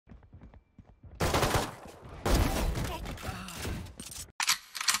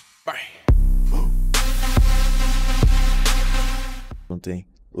something.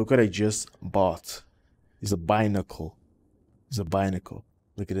 Look what I just bought. It's a binocle. It's a binocle.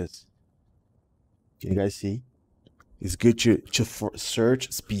 Look at this. Can you guys see? It's good to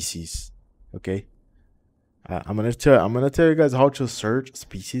search species. Okay. I'm gonna tell you guys how to search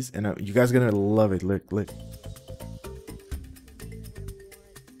species, and you guys are gonna love it. Look.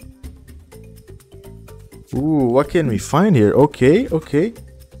 Ooh, what can we find here? Okay.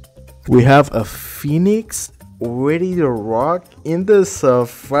 We have a phoenix ready to rock in the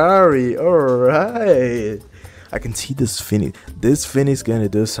safari. All right. I can see this phoenix. This phoenix gonna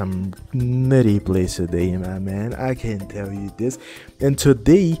do some nutty plays today, my man. I can tell you this. And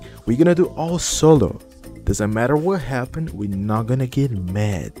today we're gonna do all solo. Doesn't matter what happened, we're not gonna get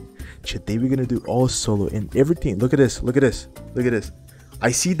mad. Today we're gonna do all solo and everything. Look at this.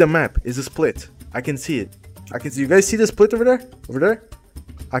 I see the map. It's a split. I can see it. You guys see the split over there?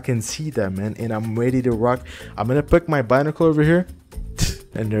 I can see that, man, and I'm ready to rock. I'm gonna pick my binocle over here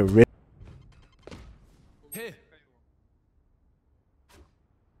and they're ready.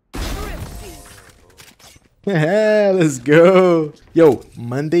 Yeah, let's go. Yo,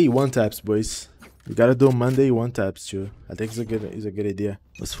 Monday one taps, boys. We gotta do Monday one taps too. I think it's a good idea.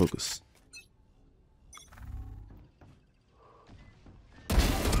 Let's focus.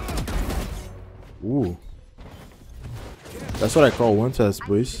 Ooh, that's what I call one taps,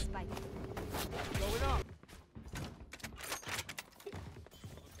 boys.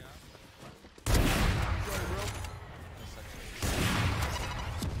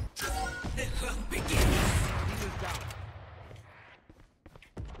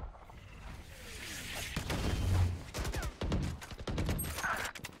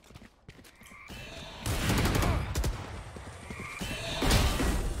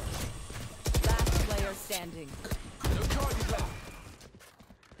 Standing.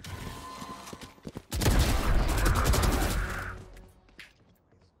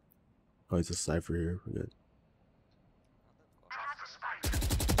 Oh, it's a cipher here. We're good.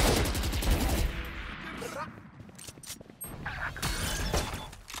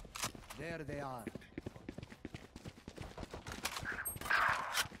 There they are.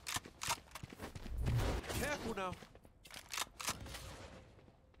 Careful now.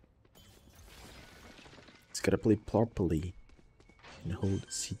 Gotta play properly and hold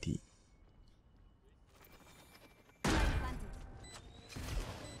CT.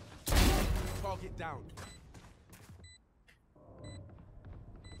 Target down.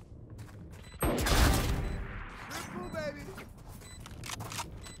 Triple, baby.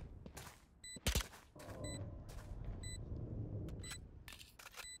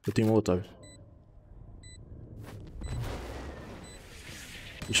 Eu tenho Molotov.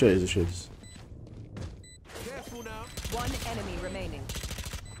 Deixa eles. One enemy remaining.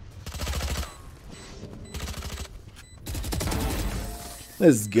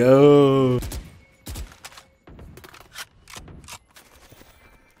 Let's go.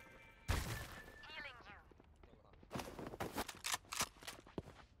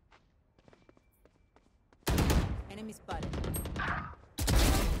 Enemy spotted.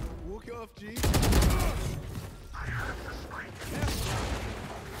 Walk it off, G.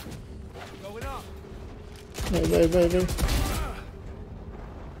 Going up. Vai.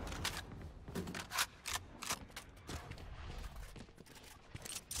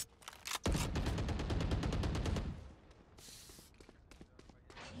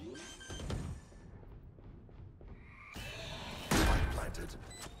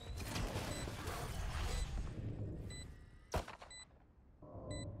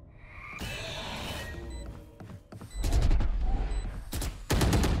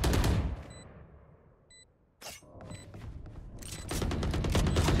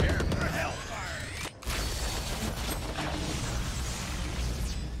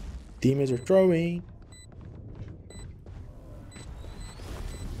 Demons are throwing.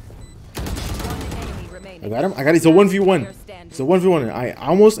 I got him. It's a 1v1. It's a 1v1. I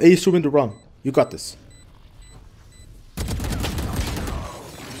almost aced him in the run. You got this.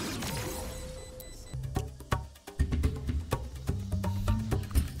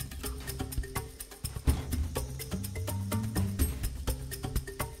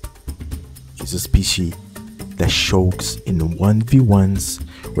 It's a species that chokes in 1v1s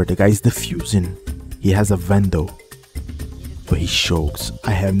where the guy's defusing. He has a Vandal, but he chokes.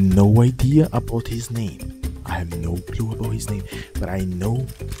 I have no idea about his name. I have no clue about his name, but I know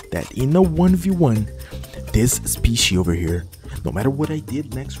that in a 1v1, this species over here, no matter what I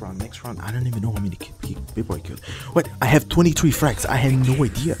did next round, I don't even know how many people I killed. What? I have 23 frags. I had no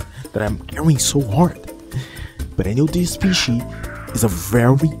idea that I'm airing so hard. But I know this species is a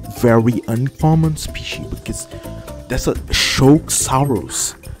very, very uncommon species because That's a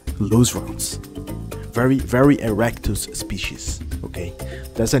Soloquesaurus. Lose rounds. Very, very erectus species. Okay,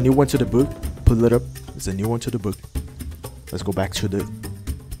 that's a new one to the book. Pull it up. It's a new one to the book. Let's go back to the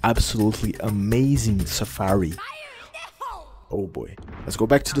absolutely amazing safari. Oh boy. Let's go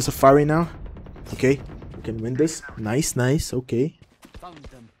back to the safari now. Okay, we can win this. Nice, nice. Okay.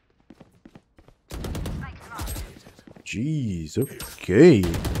 Jeez. Okay.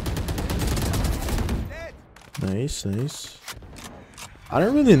 Nice, nice. I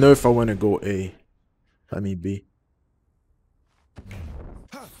don't really know if I want to go A. I mean B.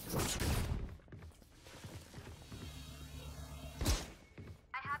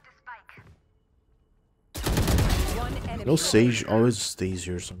 No Sage always stays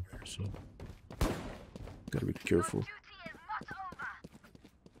here somewhere, so gotta be careful.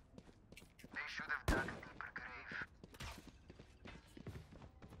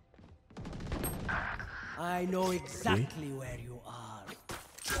 I know exactly where you are.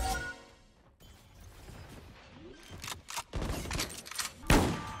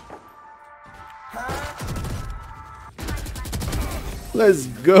 Let's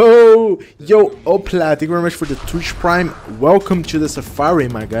go! Yo, Opla, thank you very much for the Twitch Prime. Welcome to the Safari,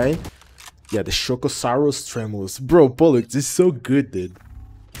 my guy. Yeah, the Soloqueuesaurus Tremulous. Bro, Pollux is so good, dude.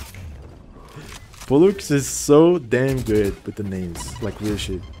 Pollux is so damn good with the names. Like, real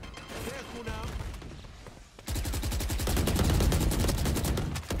shit.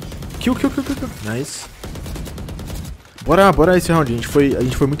 Kill. Nice. Bora esse round. A gente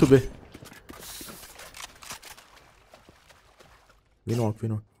foi muito B. Vem no.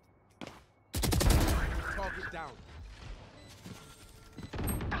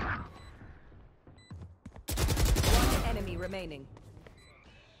 One enemy remaining.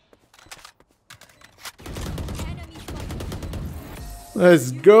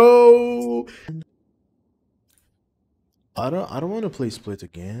 Let's go. I don't want to play split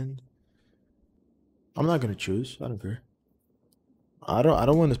again. I'm not gonna choose. I don't care. I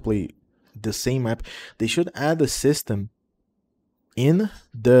don't want to play the same map. They should add a system in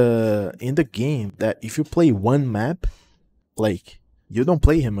the game that if you play one map, like, you don't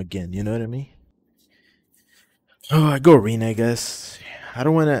play him again. You know what I mean? Oh, I go arena, I guess. I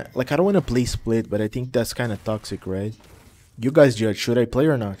don't wanna play split, but I think that's kind of toxic, right? You guys judge. Should I play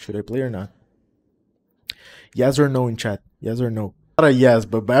or not? Yes or no in chat. Yes or no? Not a yes,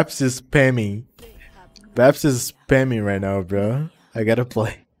 but Baps is spamming. Baps is spamming right now, bro. I gotta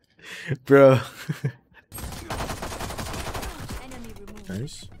play. Bro.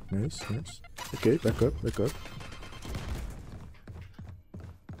 Nice. Okay, back up. One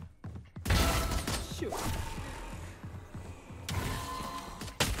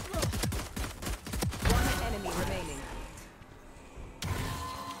enemy remaining.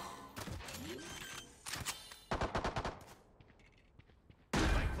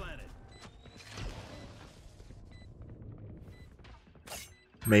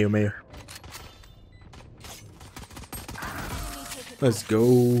 Mayo. Let's go.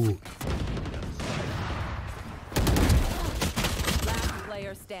 Last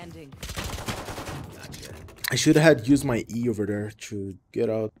player standing. I should have used my E over there to get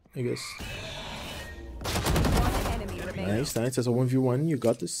out, I guess. One enemy remaining. Nice. Essa 1v1, you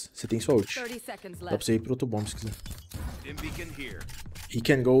got this. Você tem sua ult. 30 seconds Dá pra left. você ir pro outro bomb se quiser. He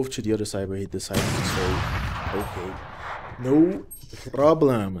can go to the other side, but he decided to stay. Okay. No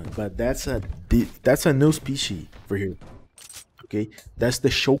problem. But that's a new species for here. Okay, that's the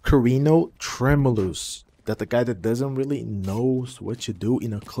Soloqueueing Tremulous. That the guy that doesn't really knows what to do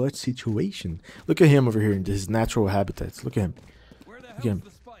in a clutch situation. Look at him over here in his natural habitats. Look at him.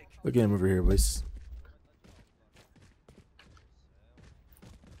 Look at him over here, boys.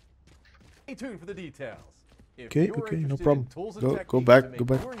 Stay tuned for the details. Okay, no problem. Go back.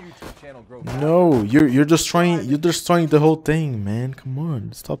 No, you're destroying the whole thing, man. Come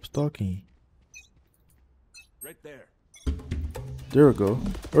on, stop stalking. Right there. There we go.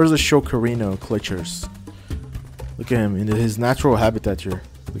 Where's the Soloqueueing clutchers? Look at him in his natural habitat here.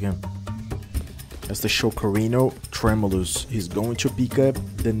 Look at him. That's the Soloqueueing Tremulous. He's going to pick up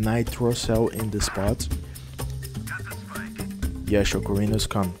the nitro cell in the spot. Yeah, Soloqueueing's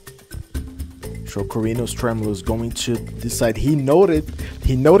come. Soloqueueing Tremulous going to decide. He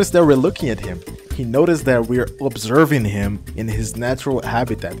noticed that we're looking at him. He noticed that we're observing him in his natural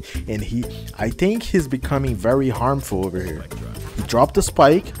habitat, and I think he's becoming very harmful over here. He dropped the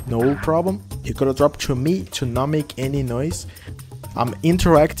spike, no problem. He could have dropped to me to not make any noise. I'm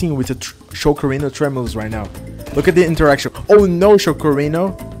interacting with the Soloqueueing Tremulous right now. Look at the interaction. Oh no, Soloqueueing.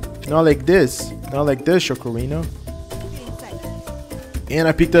 Not like this, Soloqueueing. And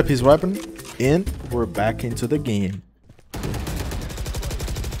I picked up his weapon. And we're back into the game.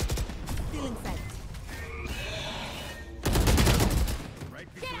 Feeling fed.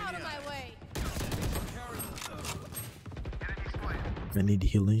 Get out of my way. I need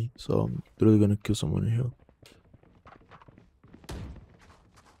healing, so I'm literally gonna kill someone in here.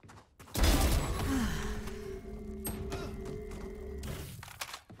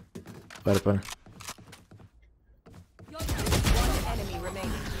 Para. One enemy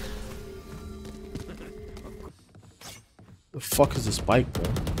remaining. The fuck is the spike, bro?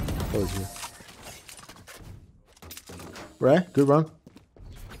 What is here? Right? Good run.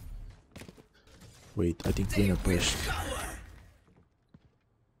 Wait, I think we're gonna push.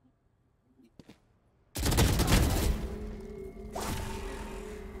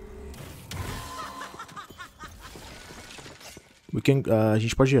 We can, a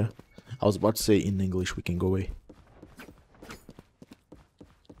gente pode ir. I was about to say in English, we can go away.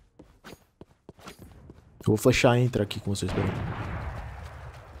 Eu vou flashar e entrar aqui com vocês, peraí.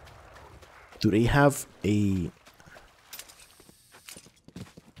 Do they have a...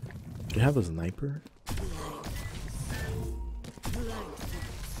 Do they have a sniper?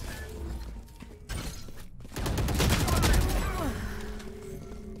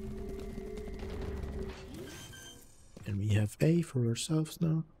 And we have A for ourselves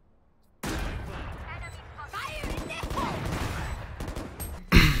now.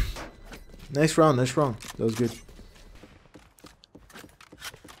 Nice round, nice round. That was good.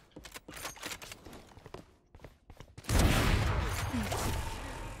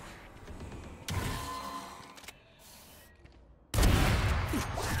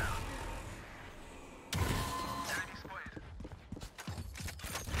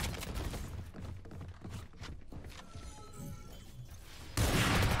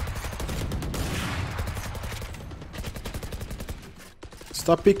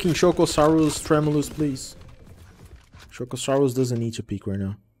 Stop picking Chocosaurus Tremulous, please. Chocosaurus doesn't need to pick right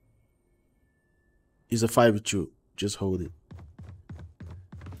now. He's a 5-2. Just hold it.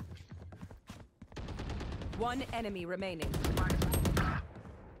 One enemy remaining.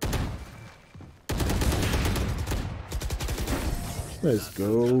 Let's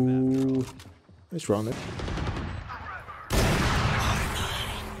go. Nice round there.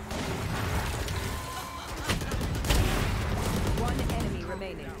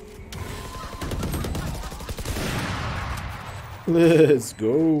 Let's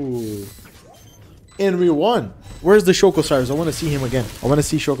go. And we won. Where's the Chocosaurus? I want to see him again. I want to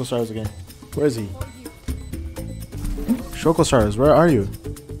see Chocosaurus again. Where is he? Chocosaurus, where are you?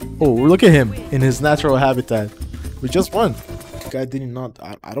 Oh, look at him in his natural habitat. We just won. Guy did not.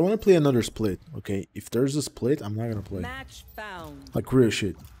 I don't want to play another split. Okay, if there's a split, I'm not gonna play. Match found. Like real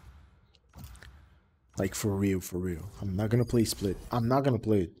shit. Like for real, for real. I'm not gonna play split. I'm not gonna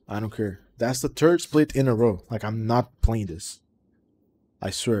play it. I don't care. That's the third split in a row. Like I'm not playing this. I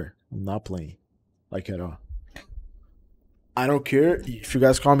swear, I'm not playing. Like at all. I don't care if you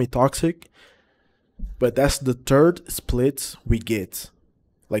guys call me toxic, but that's the third split we get.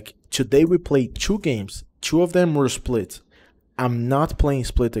 Like today we played 2 games. 2 of them were split. I'm not playing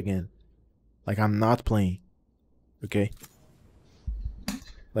split again. Like I'm not playing. Okay?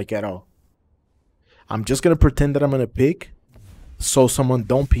 Like at all. I'm just gonna pretend that I'm gonna pick so someone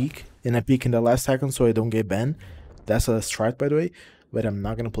don't peek and I peek in the last second so I don't get banned. That's a strat, by the way. But I'm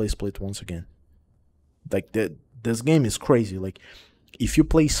not gonna play split once again. Like this game is crazy. Like if you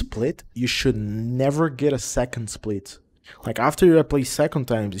play split, you should never get a second split. Like after you play second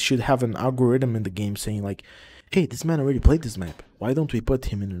times, it should have an algorithm in the game saying like, hey, this man already played this map. Why don't we put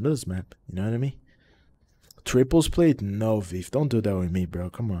him in another map? You know what I mean? Triple split? No, Viv. Don't do that with me, bro.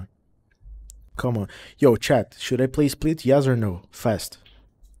 Come on. Come on. Yo, chat. Should I play split? Yes or no? Fast.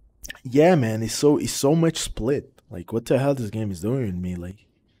 Yeah, man. It's so much split. Like, what the hell this game is doing with me? Like,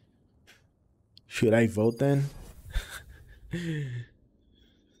 should I vote then?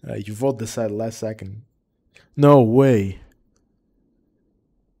 You vote this at last second. No way.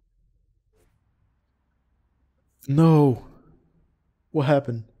 No. What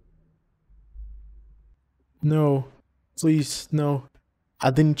happened? No. Please, no.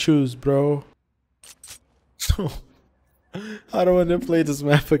 I didn't choose, bro. No. I don't want to play this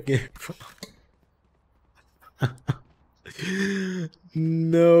map again, bro.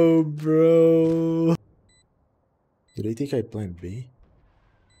 No, bro. Do they think I plan B?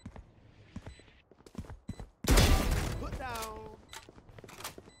 Put down.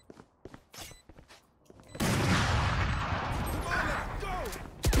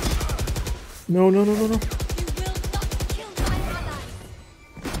 No, no, no, no, no. You will not kill my ally.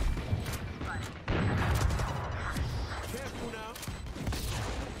 Careful now.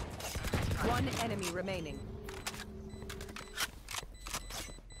 One One enemy remaining.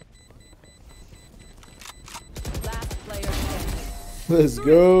 Last player standing. Let's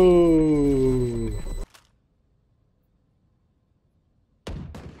go.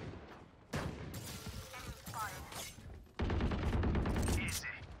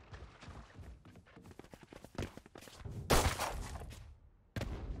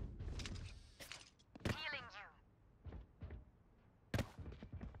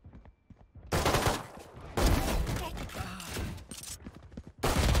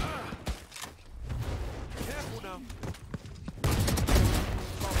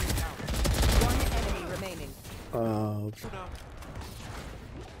 One enemy remaining.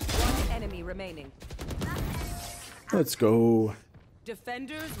 One enemy remaining. Let's go.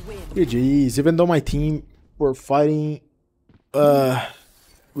 Defenders win. GG's. Even though my team were fighting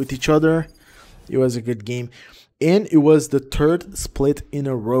with each other, it was a good game. And it was the third split in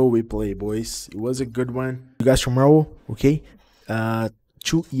a row we play, boys. It was a good one. You guys tomorrow, okay?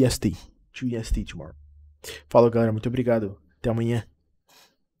 2 EST. 2 EST tomorrow. Falou, galera. Muito obrigado. Até amanhã.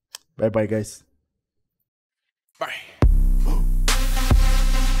 Bye, bye, guys. Bye.